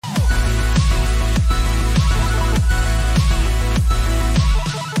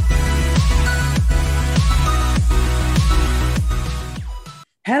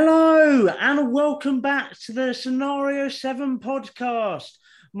And welcome back to the Scenario 7 podcast.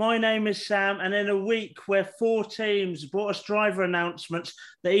 My name is Sam, and in a week where four teams brought us driver announcements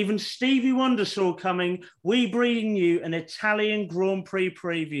that even Stevie Wonder saw coming, we bring you an Italian Grand Prix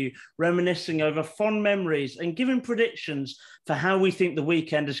preview, reminiscing over fond memories and giving predictions for how we think the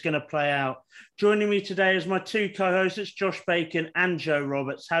weekend is going to play out. Joining me today is my two co-hosts, it's Josh Bacon and Joe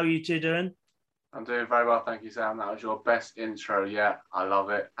Roberts. How are you two doing? I'm doing very well, thank you, Sam. That was your best intro yet. I love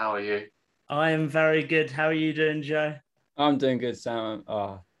it. How are you? I am very good. How are you doing, Joe? I'm doing good, Sam.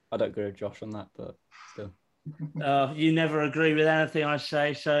 I don't agree with Josh on that, but still. You never agree with anything I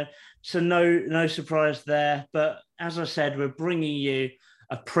say, so no surprise there. But as I said, we're bringing you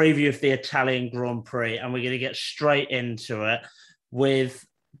a preview of the Italian Grand Prix, and we're going to get straight into it with.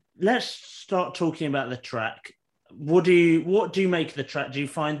 Let's start talking about the track. What do you make of the track? Do you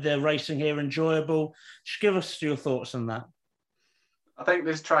find the racing here enjoyable? Just give us your thoughts on that. I think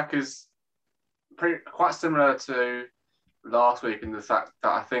this track is quite similar to last week in the fact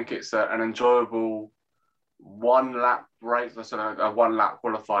that I think it's an enjoyable one-lap race, a one-lap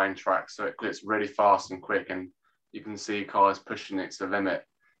qualifying track. So it's really fast and quick, and you can see cars pushing it to the limit.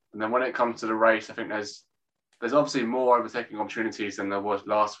 And then when it comes to the race, I think there's obviously more overtaking opportunities than there was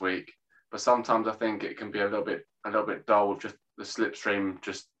last week. But sometimes I think it can be a little bit dull with just the slipstream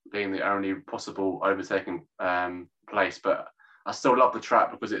just being the only possible overtaking place. But I still love the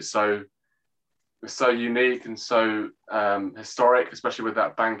track because it's so unique and so historic, especially with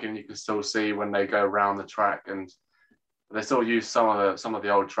that banking. You can still see when they go around the track, and they still use some of the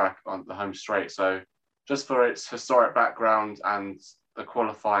old track on the home straight. So just for its historic background and the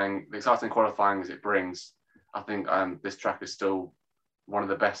exciting qualifying as it brings, I think this track is still one of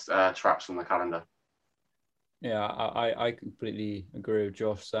the best tracks on the calendar. Yeah, I completely agree with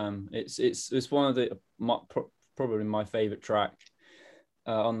Josh, Sam. It's one of probably my favorite track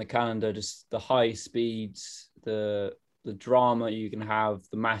on the calendar. Just the high speeds, the drama you can have,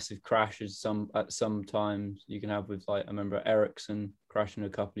 the massive crashes sometimes you can have with, like, I remember Ericsson crashing a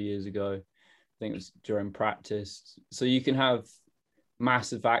couple of years ago. I think it was during practice. So you can have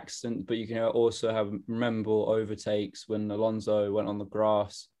massive accidents, but you can also have memorable overtakes when Alonso went on the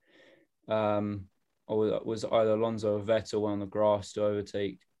grass, or was either Alonso or Vettel went on the grass to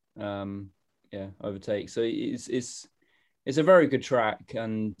overtake. Overtake. So it's a very good track,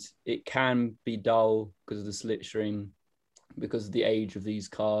 and it can be dull because of the slipstream, because of the age of these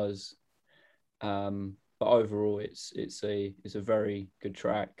cars. But overall, it's a very good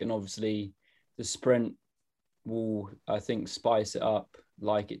track, and obviously the sprint will, I think, spice it up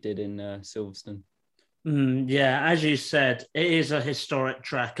like it did in Silverstone. Yeah, as you said, it is a historic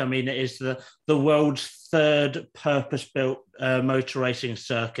track. I mean, it is the world's third purpose-built motor racing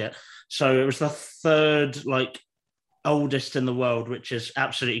circuit. So it was the third, oldest in the world, which is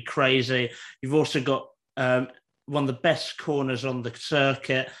absolutely crazy. You've also got one of the best corners on the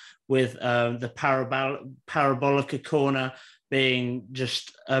circuit, with the Parabolica corner being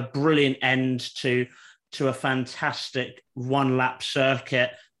just a brilliant end to a fantastic one-lap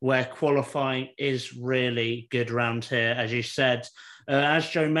circuit where qualifying is really good around here, as you said. As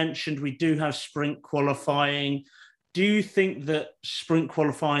Joe mentioned, we do have sprint qualifying. Do you think that sprint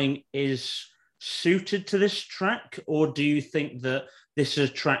qualifying is suited to this track, or do you think that this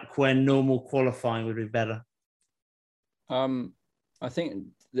is a track where normal qualifying would be better? I think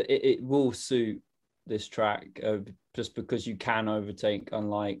that it will suit this track just because you can overtake,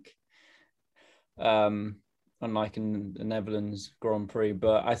 unlike in the Netherlands Grand Prix.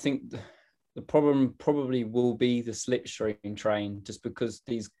 But I think the problem probably will be the slipstream train, just because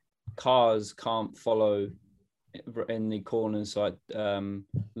these cars can't follow in the corners, like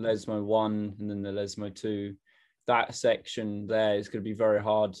Lesmo 1 and then the Lesmo 2. That section there is going to be very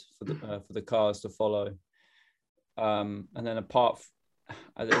hard for the cars to follow. And then I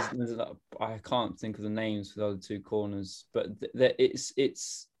can't think of the names for the other two corners, but it's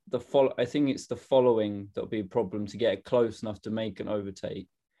I think it's the following that'll be a problem to get it close enough to make an overtake.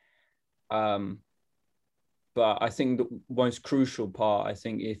 But I think the most crucial part, I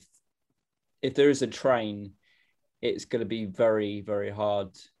think if there is a train, it's going to be very, very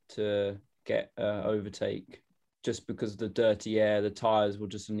hard to get overtake, just because of the dirty air. The tires will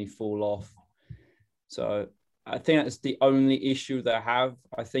just suddenly fall off. So I think that's the only issue they have.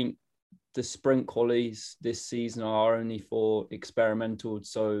 I think the sprint qualies this season are only for experimental,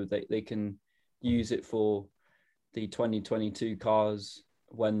 so they can use it for the 2022 cars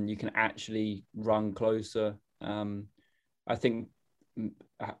when you can actually run closer. I think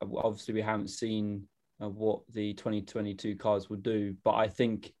obviously we haven't seen what the 2022 cars will do, but I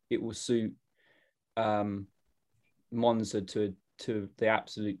think it will suit Monza to to the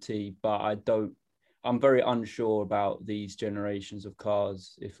absolute T, but I'm very unsure about these generations of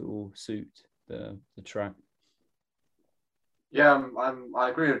cars, if it will suit the track. Yeah, I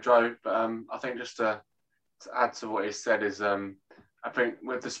agree with Joe, but I think just to add to what he said is I think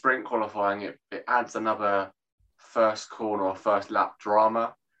with the sprint qualifying, it adds another first corner or first lap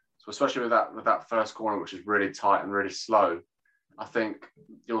drama. So especially with that first corner, which is really tight and really slow, I think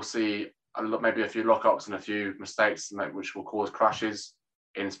you'll see maybe a few lockups and a few mistakes which will cause crashes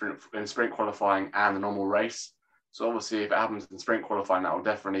in sprint qualifying and the normal race. So obviously, if it happens in sprint qualifying, that will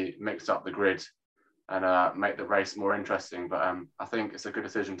definitely mix up the grid and make the race more interesting. But I think it's a good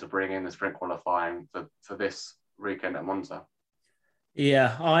decision to bring in the sprint qualifying for this weekend at Monza.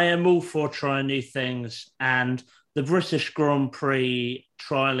 Yeah, I am all for trying new things, and the British Grand Prix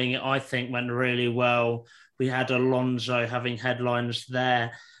trialing it, I think, went really well. We had Alonso having headlines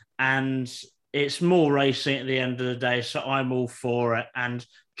there, and it's more racing at the end of the day, so I'm all for it, and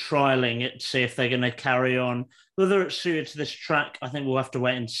trialing it to see if they're going to carry on. Whether it's suited to this track, I think we'll have to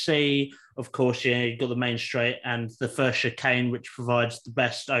wait and see. Of course, you've got the main straight and the first chicane, which provides the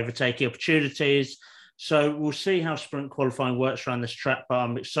best overtaking opportunities. So we'll see how sprint qualifying works around this track, but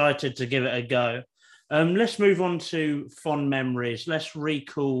I'm excited to give it a go. Let's move on to fond memories. Let's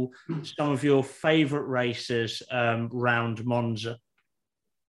recall some of your favourite races round Monza.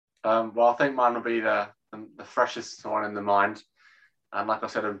 Well, I think mine will be the freshest one in the mind. And like I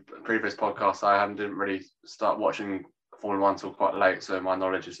said in previous podcasts, I didn't really start watching Formula One until quite late, so my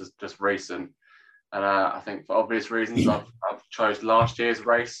knowledge is just recent. And I think for obvious reasons, I've chose last year's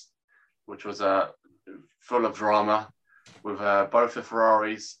race, which was full of drama with both the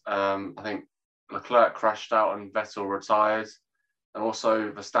Ferraris. I think Leclerc crashed out and Vettel retired, and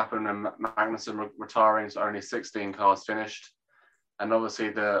also Verstappen and Magnussen retiring, so only 16 cars finished. And obviously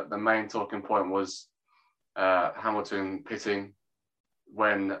the main talking point was Hamilton pitting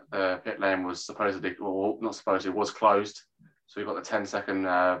when the pit lane was was closed. So we got the 10-second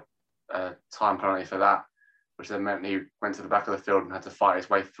time penalty for that, which then meant he went to the back of the field and had to fight his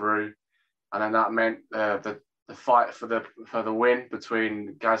way through. And then that meant the fight for the win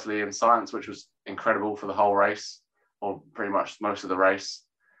between Gasly and Sainz, which was incredible for the whole race, or pretty much most of the race.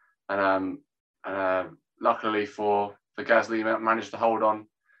 And luckily for Gasly, he managed to hold on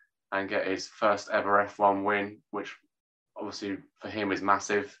and get his first ever F1 win, which obviously for him is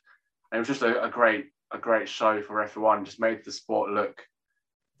massive. And it was just a great show for F1. Just made the sport look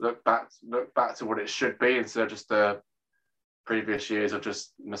back to what it should be, instead of just the previous years of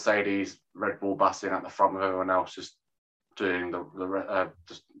just Mercedes, Red Bull busting at the front with everyone else just doing the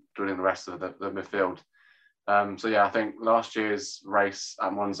rest of the midfield. So yeah, I think last year's race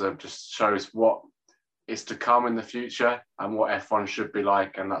at Monza just shows what is to come in the future and what F1 should be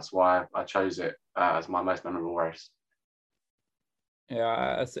like, and that's why I chose it as my most memorable race.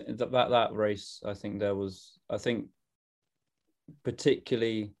 Yeah, I think that race, I think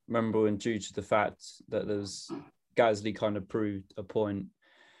particularly memorable and due to the fact that Gasly kind of proved a point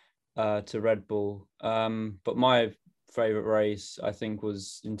to Red Bull. But my favourite race, I think,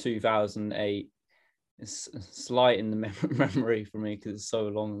 was in 2008. It's slight in the memory for me because it's so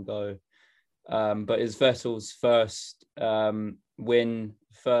long ago. But it's Vettel's first win,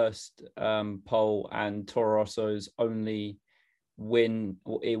 first pole, and Toro Rosso's only Toro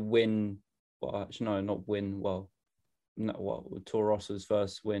Rosso's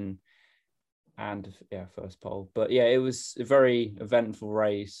first win and first pole. But yeah, it was a very eventful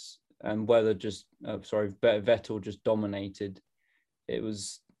race, and Vettel just dominated. It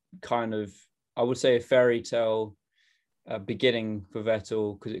was kind of, I would say, a fairy tale beginning for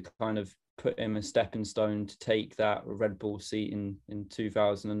Vettel, because it kind of put him a stepping stone to take that Red Bull seat in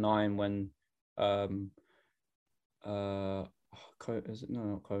 2009 when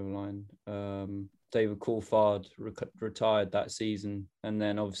David Coulthard retired that season, and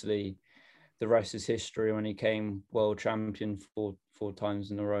then obviously the rest is history when he came world champion four times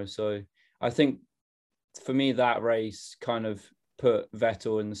in a row. So I think for me that race kind of put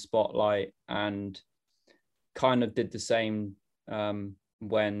Vettel in the spotlight, and kind of did the same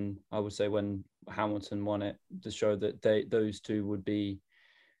when Hamilton won it, to show that those two would be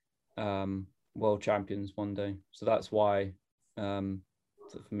world champions one day. So that's why for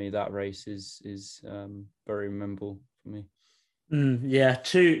me that race is very memorable for me. Yeah,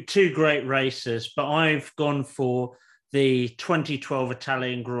 two great races, but I've gone for the 2012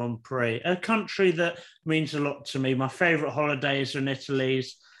 Italian Grand Prix, a country that means a lot to me. My favourite holidays are in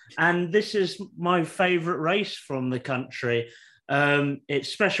Italy's, and this is my favourite race from the country. It's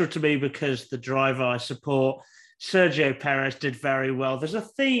special to me because the driver I support, Sergio Perez, did very well. There's a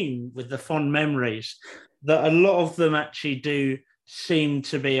theme with the fond memories that a lot of them actually do seemed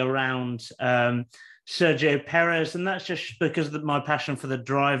to be around Sergio Perez, and that's just because of my passion for the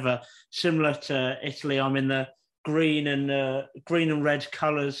driver. Similar to Italy, I'm in the green and red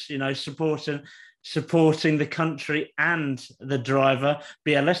colours, supporting the country and the driver.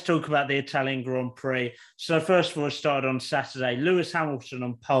 But yeah, let's talk about the Italian Grand Prix. So first of all, it started on Saturday. Lewis Hamilton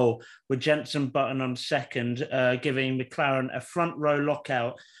on pole with Jenson Button on second, giving McLaren a front row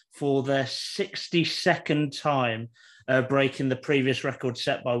lockout for their 62nd time, breaking the previous record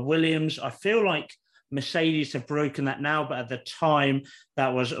set by Williams. I feel like Mercedes have broken that now, but at the time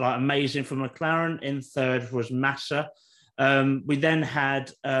that was like amazing for McLaren. In third was Massa. We then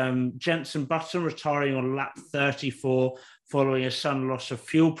had Jenson Button retiring on lap 34 following a sudden loss of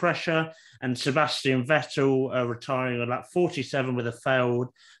fuel pressure, and Sebastian Vettel retiring on lap 47 with a failed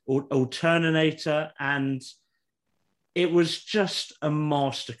alternator. And it was just a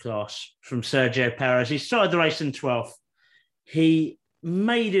masterclass from Sergio Perez. He started the race in 12th. He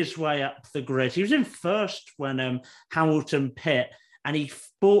made his way up the grid. He was in first when Hamilton pit, and he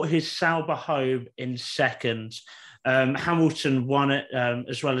brought his Sauber home in second. Hamilton won it,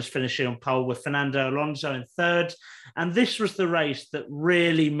 as well as finishing on pole with Fernando Alonso in third. And this was the race that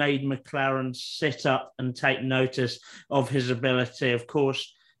really made McLaren sit up and take notice of his ability. Of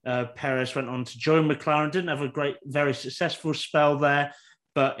course, Perez went on to join McLaren, didn't have a very successful spell there,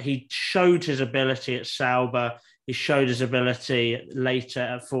 but he showed his ability at Sauber. He showed his ability later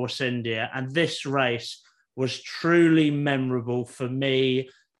at Force India. And this race was truly memorable for me,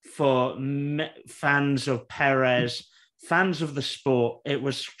 for fans of Perez, fans of the sport. It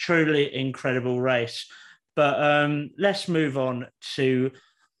was truly incredible race. But let's move on to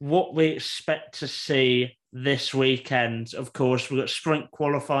what we expect to see this weekend. Of course, we've got sprint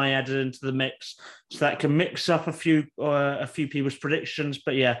qualifying added into the mix, so that can mix up a few people's predictions.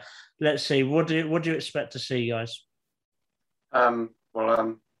 But yeah, let's see. What do you expect to see, guys?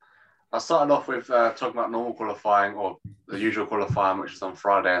 I started off with talking about normal qualifying, or the usual qualifying, which is on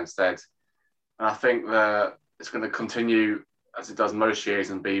Friday instead. And I think that it's going to continue as it does most years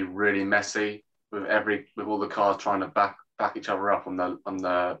and be really messy with all the cars trying to back each other up on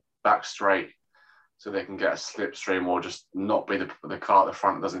the back straight, so they can get a slipstream, or just not be the car at the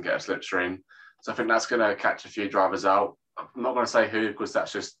front that doesn't get a slipstream. So I think that's going to catch a few drivers out. I'm not going to say who, because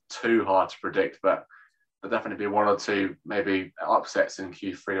that's just too hard to predict, but there'll definitely be one or two maybe upsets in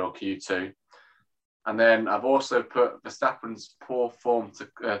Q3 or Q2. And then I've also put Verstappen's poor form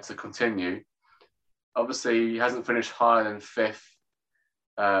to continue. Obviously, he hasn't finished higher than fifth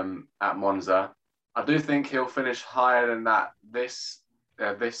at Monza. I do think he'll finish higher than that this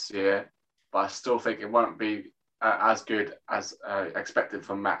year, but I still think it won't be as good as expected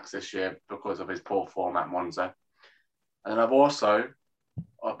from Max this year because of his poor form at Monza. And then I've also,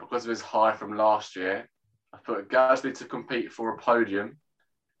 because of his high from last year, I've put Gasly to compete for a podium.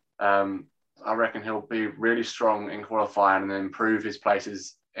 I reckon he'll be really strong in qualifying and then improve his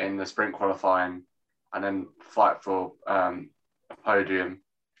places in the sprint qualifying, and then fight for a podium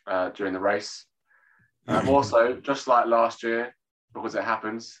during the race. And I've also, just like last year, because it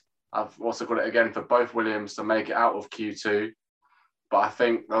happens, I've also got it again for both Williams to make it out of Q2. But I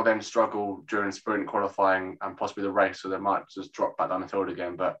think they'll then struggle during sprint qualifying and possibly the race, so they might just drop back down the field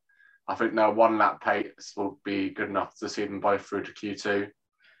again. But I think their one lap pace will be good enough to see them both through to Q2.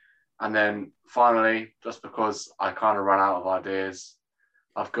 And then finally, just because I kind of ran out of ideas,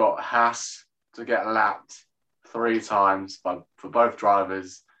 I've got Haas to get lapped 3 times for both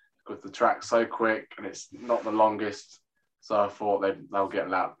drivers, because the track's so quick and it's not the longest. So I thought they'll get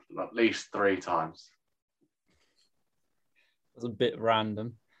lapped at least 3 times. That's a bit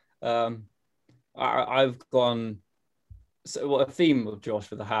random. I've gone... So a theme of Josh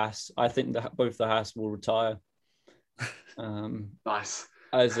for the Haas. I think that both the Haas will retire. Nice.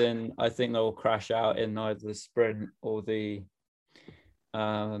 As in, I think they'll crash out in either the sprint or the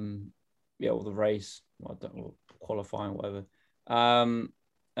or the race. Or qualifying, whatever.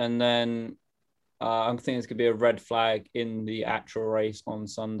 And then I'm thinking it's going to be a red flag in the actual race on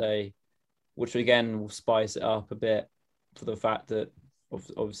Sunday, which again will spice it up a bit for the fact that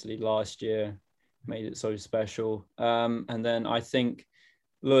obviously last year made it so special. And then I think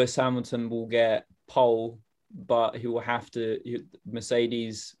Lewis Hamilton will get pole, but he will have to,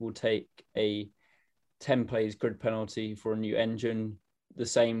 Mercedes will take a 10 plays grid penalty for a new engine. The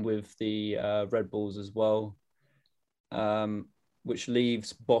same with the Red Bulls as well, which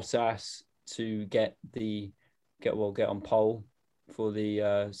leaves Bottas to get on pole for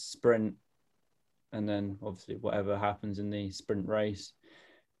the sprint, and then obviously whatever happens in the sprint race.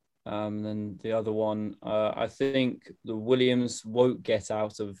 Then the other one, I think the Williams won't get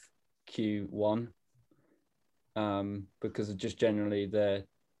out of Q1. because of just generally their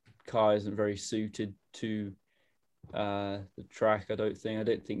car isn't very suited to the track. I don't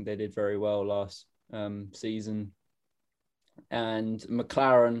think they did very well last season. And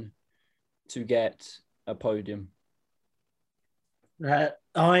McLaren to get a podium.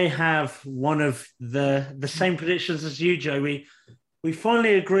 I have one of the same predictions as you, Joe. We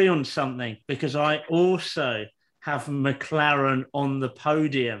finally agree on something, because I also have McLaren on the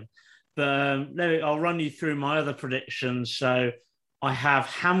podium. But I'll run you through my other predictions. So I have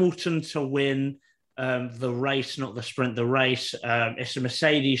Hamilton to win the race, not the sprint, the race. It's a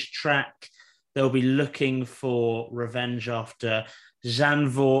Mercedes track. They'll be looking for revenge after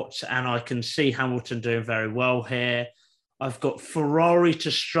Zandvoort, and I can see Hamilton doing very well here. I've got Ferrari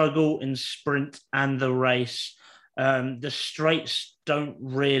to struggle in sprint and the race. The straights don't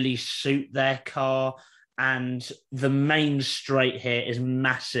really suit their car, and the main straight here is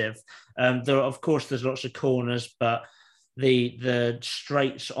massive. Of course, there's lots of corners, but the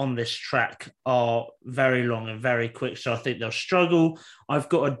straights on this track are very long and very quick, so I think they'll struggle. I've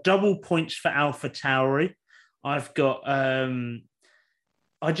got a double points for AlphaTauri. I've got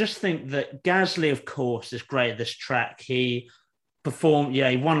I just think that Gasly, of course, is great at this track. He performed,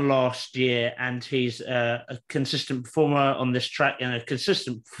 he won last year, and he's a consistent performer on this track and a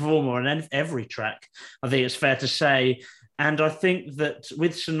consistent performer on every track, I think it's fair to say. And I think that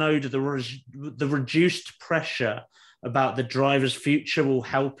with Tsunoda, the reduced pressure about the driver's future will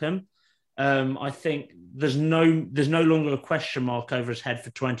help him. I think there's no longer a question mark over his head for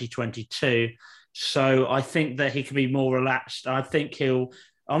 2022. So I think that he can be more relaxed. I think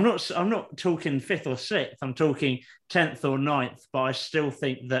I'm not talking 5th or 6th. I'm talking 10th or 9th, but I still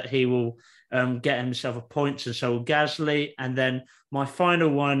think that he will get himself a points, and so will Gasly. And then my final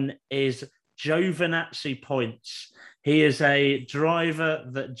one is Giovinazzi points. He is a driver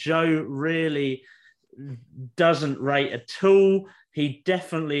that Joe really doesn't rate at all. He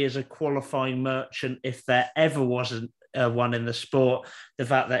definitely is a qualifying merchant, if there ever wasn't one in the sport. The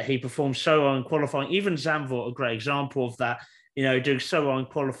fact that he performed so well in qualifying, even Zandvoort, a great example of that, doing so well in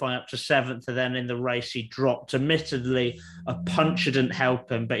qualifying up to 7th, and then in the race he dropped. Admittedly, a puncture didn't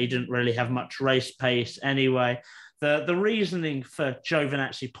help him, but he didn't really have much race pace anyway. The reasoning for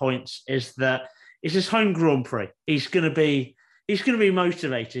Giovinazzi points is that it's his home Grand Prix. He's going to be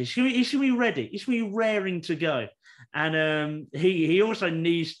motivated. He's going to be ready. He's going to be raring to go. And he also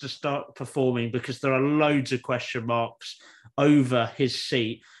needs to start performing, because there are loads of question marks over his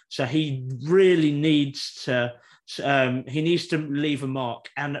seat. So he really needs to leave a mark,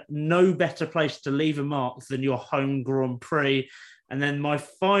 and no better place to leave a mark than your home Grand Prix. And then my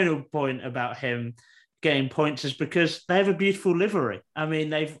final point about him getting points is because they have a beautiful livery. I mean,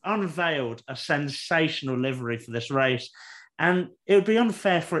 they've unveiled a sensational livery for this race, and it would be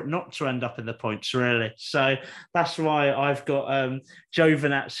unfair for it not to end up in the points, really. So that's why I've got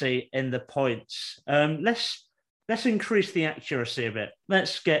Giovinazzi in the points. Let's increase the accuracy a bit.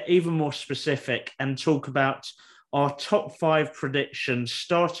 Let's get even more specific and talk about our top 5 predictions,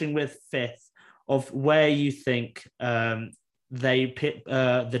 starting with 5th, of where you think the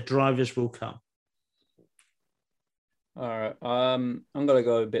drivers will come. All right. I'm going to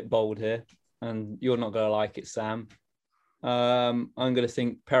go a bit bold here, and you're not going to like it, Sam. I'm going to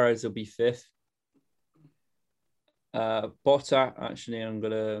think Perez will be 5th. Bottas, actually, I'm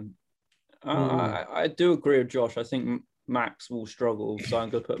going to... I do agree with Josh. I think Max will struggle, so I'm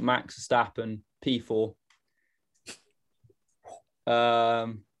going to put Max Verstappen P4.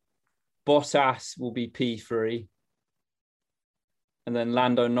 Bottas will be P3, and then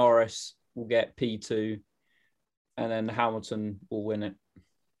Lando Norris will get P2, and then Hamilton will win it.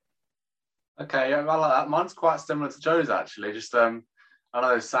 Okay, yeah, I like that. Mine's quite similar to Joe's, actually. Just I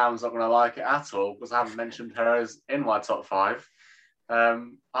know Sam's not going to like it at all, because I haven't mentioned Perez in my top 5.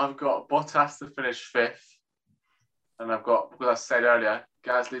 I've got Bottas to finish 5th, and I've got, because I said earlier,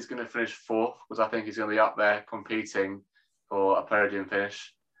 Gasly's going to finish 4th, because I think he's going to be up there competing for a podium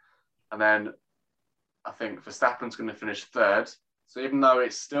finish. And then I think Verstappen's going to finish 3rd. So even though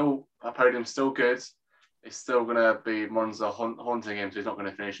it's still, a podium's still good, it's still going to be Monza haunting him, so he's not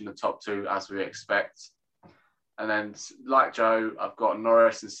going to finish in the top 2 as we expect. And then, like Joe, I've got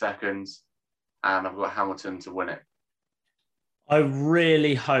Norris in 2nd, and I've got Hamilton to win it. I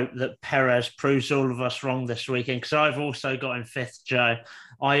really hope that Perez proves all of us wrong this weekend, because I've also got him 5th, Joe.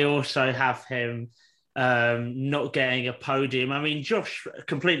 I also have him not getting a podium. I mean, Josh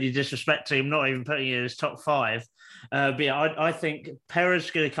completely disrespecting him, not even putting it in his top 5. But yeah, I think Perez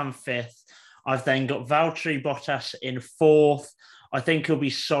is going to come 5th. I've then got Valtteri Bottas in 4th. I think he'll be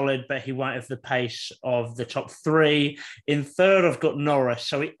solid, but he won't have the pace of the top 3. In 3rd, I've got Norris.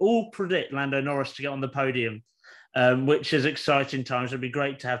 So we all predict Lando Norris to get on the podium. which is exciting times. It'd be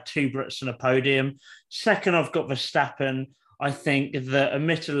great to have two Brits on a podium. Second, I've got Verstappen. I think that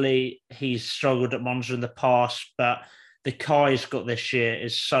admittedly he's struggled at Monza in the past, but the car he's got this year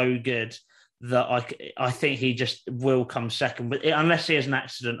is so good that I think he just will come second, but unless he has an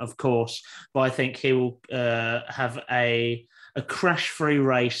accident, of course. But I think he will have a crash-free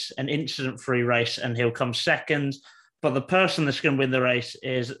race, an incident-free race, and he'll come second. But the person that's going to win the race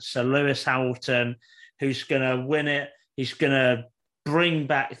is Sir Lewis Hamilton, who's going to win it. He's going to bring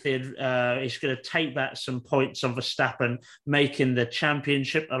back he's going to take back some points on Verstappen, making the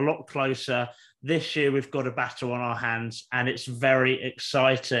championship a lot closer. This year, we've got a battle on our hands, and it's very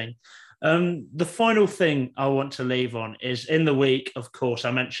exciting. The final thing I want to leave on is in the week, of course, I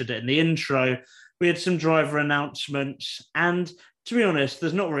mentioned it in the intro, we had some driver announcements. And to be honest,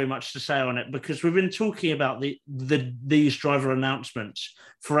 there's not very much to say on it because we've been talking about these driver announcements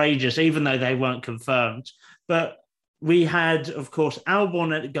for ages, even though they weren't confirmed. But we had, of course,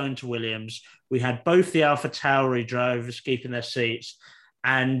 Albon going to Williams. We had both the AlphaTauri drivers keeping their seats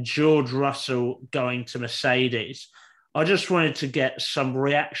and George Russell going to Mercedes. I just wanted to get some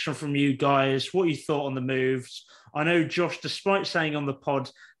reaction from you guys, what you thought on the moves. I know, Josh, despite saying on the pod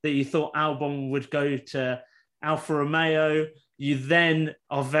that you thought Albon would go to Alfa Romeo, you then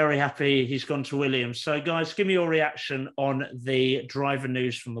are very happy he's gone to Williams. So, guys, give me your reaction on the driver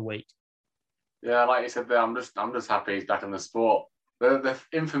news from the week. Yeah, like you said there, I'm just happy he's back in the sport. The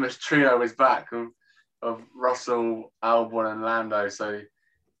infamous trio is back of Russell, Albon, and Lando. So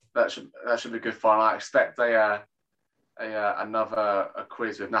that should be good fun. I expect another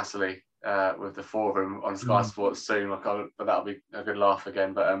quiz with Natalie with the four of them on Sky Sports soon. But that'll be a good laugh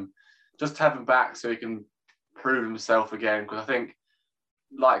again. But just to have him back so he can prove himself again, because I think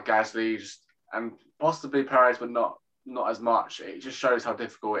like Gasly and possibly Perez, but not as much. It just shows how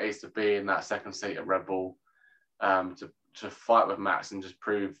difficult it is to be in that second seat at Red Bull, to fight with Max and just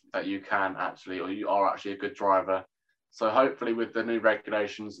prove that you can actually, or you are actually a good driver. So hopefully with the new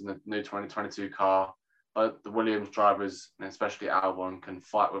regulations and the new 2022 car, the Williams drivers, and especially Albon, can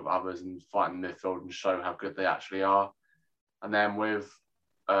fight with others and fight in the midfield and show how good they actually are. And then with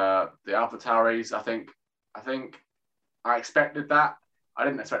the AlphaTauris, I think I expected that. I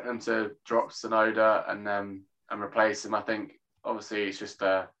didn't expect them to drop Tsunoda and replace him. I think obviously it's just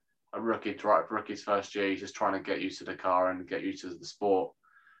a rookie's first year. He's just trying to get used to the car and get used to the sport.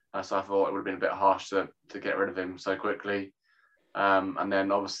 So I thought it would have been a bit harsh to get rid of him so quickly. And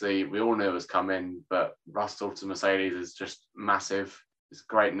then obviously we all knew it was coming, but Russell to Mercedes is just massive. It's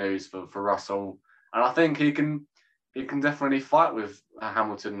great news for Russell. And I think he can definitely fight with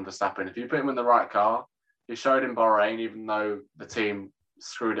Hamilton and Verstappen. If you put him in the right car, he showed in Bahrain, even though the team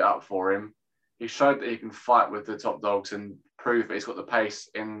screwed it up for him, he showed that he can fight with the top dogs and prove that he's got the pace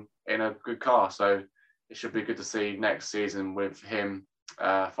in a good car. So it should be good to see next season with him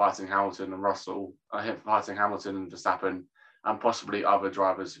fighting Hamilton and Russell, him fighting Hamilton and Verstappen, and possibly other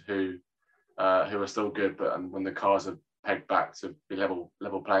drivers who are still good, but when the cars are pegged back to be level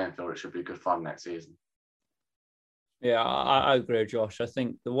playing field, it should be good fun next season. Yeah, I agree with Josh. I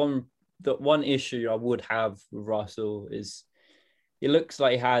think the one issue I would have with Russell is it looks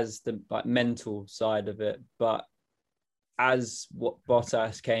like he has the mental side of it, but as what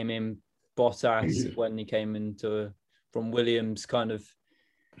Bottas came in, when he came from Williams, kind of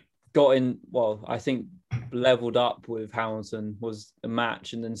got in. Well, I think leveled up with Hamilton was a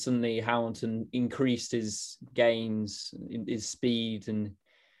match, and then suddenly Hamilton increased his gains, his speed, and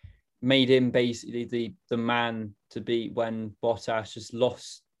made him basically the man to beat when Bottas just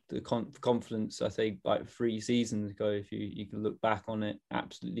lost the confidence. I think like 3 seasons ago, if you can look back on it,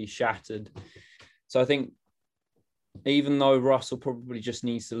 absolutely shattered. So I think even though Russell probably just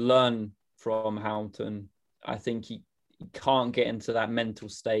needs to learn from Hamilton, I think he can't get into that mental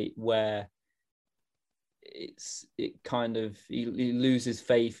state where he loses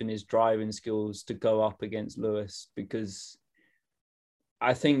faith in his driving skills to go up against Lewis, because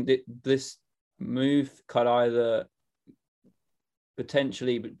I think that this move could either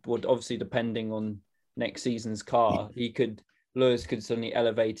potentially, but obviously depending on next season's car, Lewis could suddenly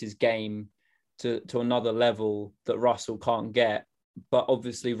elevate his game to another level that Russell can't get. But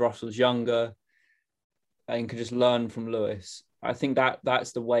obviously Russell's younger and could just learn from Lewis. I think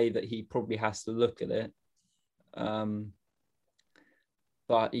that's the way that he probably has to look at it.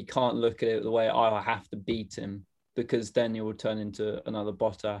 But he can't look at it the way I have to beat him, because then he will turn into another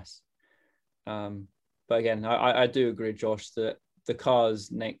Bottas. But again, I do agree, Josh, that the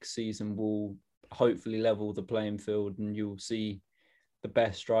cars next season will hopefully level the playing field and you'll see the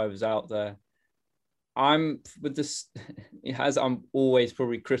best drivers out there. I'm always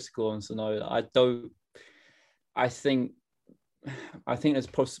probably critical on Tsunoda. I think there's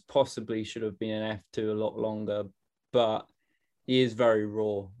possibly should have been an F2 a lot longer, but he is very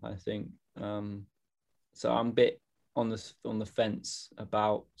raw, I think. So I'm a bit on the fence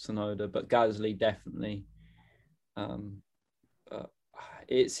about Tsunoda, but Gasly definitely.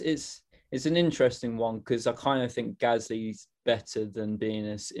 It's an interesting one because I kind of think Gasly's better than being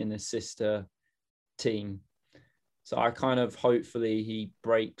in a sister team. So I kind of hopefully he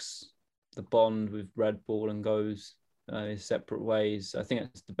breaks the bond with Red Bull and goes his separate ways. I think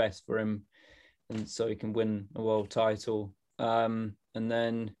it's the best for him, and so he can win a world title. And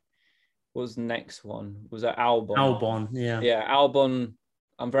then what was the next one? Was that Albon? Albon, yeah. Yeah, Albon.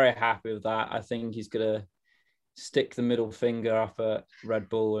 I'm very happy with that. I think he's gonna stick the middle finger up at Red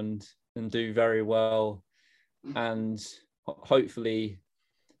Bull and do very well, and hopefully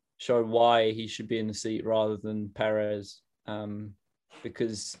show why he should be in the seat rather than Perez.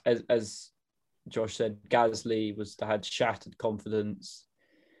 Because as Josh said, Gasly had shattered confidence.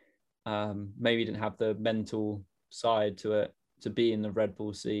 Maybe didn't have the mental side to it to be in the Red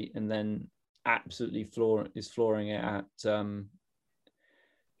Bull seat, and then absolutely flooring it at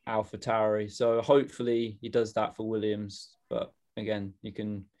AlphaTauri. So hopefully he does that for Williams. But again, we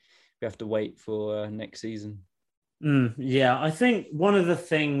have to wait for next season. Yeah, I think one of the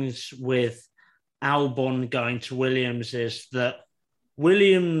things with Albon going to Williams is that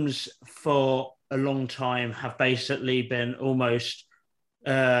Williams for a long time have basically been almost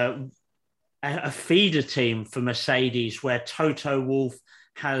a feeder team for Mercedes, where Toto Wolff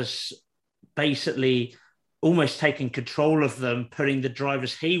has basically almost taken control of them, putting the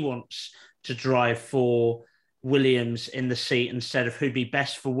drivers he wants to drive for Williams in the seat instead of who'd be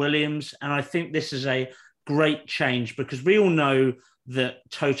best for Williams. And I think this is a great change because we all know that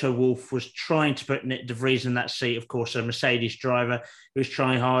Toto Wolff was trying to put Nick de Vries in that seat, of course, a Mercedes driver who was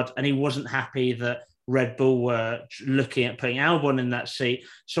trying hard, and he wasn't happy that Red Bull were looking at putting Albon in that seat.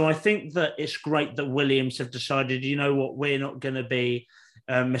 So I think that it's great that Williams have decided, you know what, we're not going to be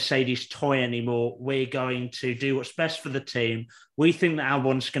a Mercedes toy anymore. We're going to do what's best for the team. We think that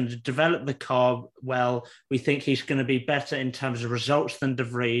Albon's going to develop the car well. We think he's going to be better in terms of results than de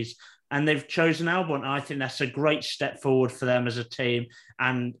Vries. And they've chosen Albon. I think that's a great step forward for them as a team.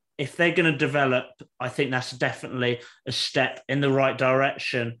 And if they're going to develop, I think that's definitely a step in the right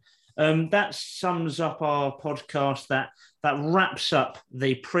direction. That sums up our podcast. That wraps up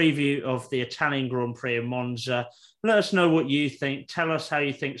the preview of the Italian Grand Prix in Monza. Let us know what you think. Tell us how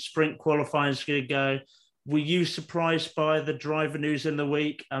you think sprint qualifying is going to go. Were you surprised by the driver news in the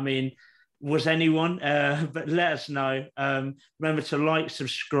week? I mean, was anyone? But let us know. Remember to like,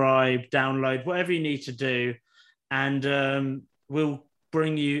 subscribe, download, whatever you need to do. And we'll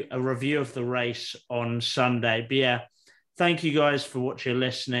bring you a review of the race on Sunday. But yeah, thank you guys for watching,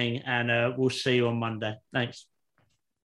 listening, and we'll see you on Monday. Thanks.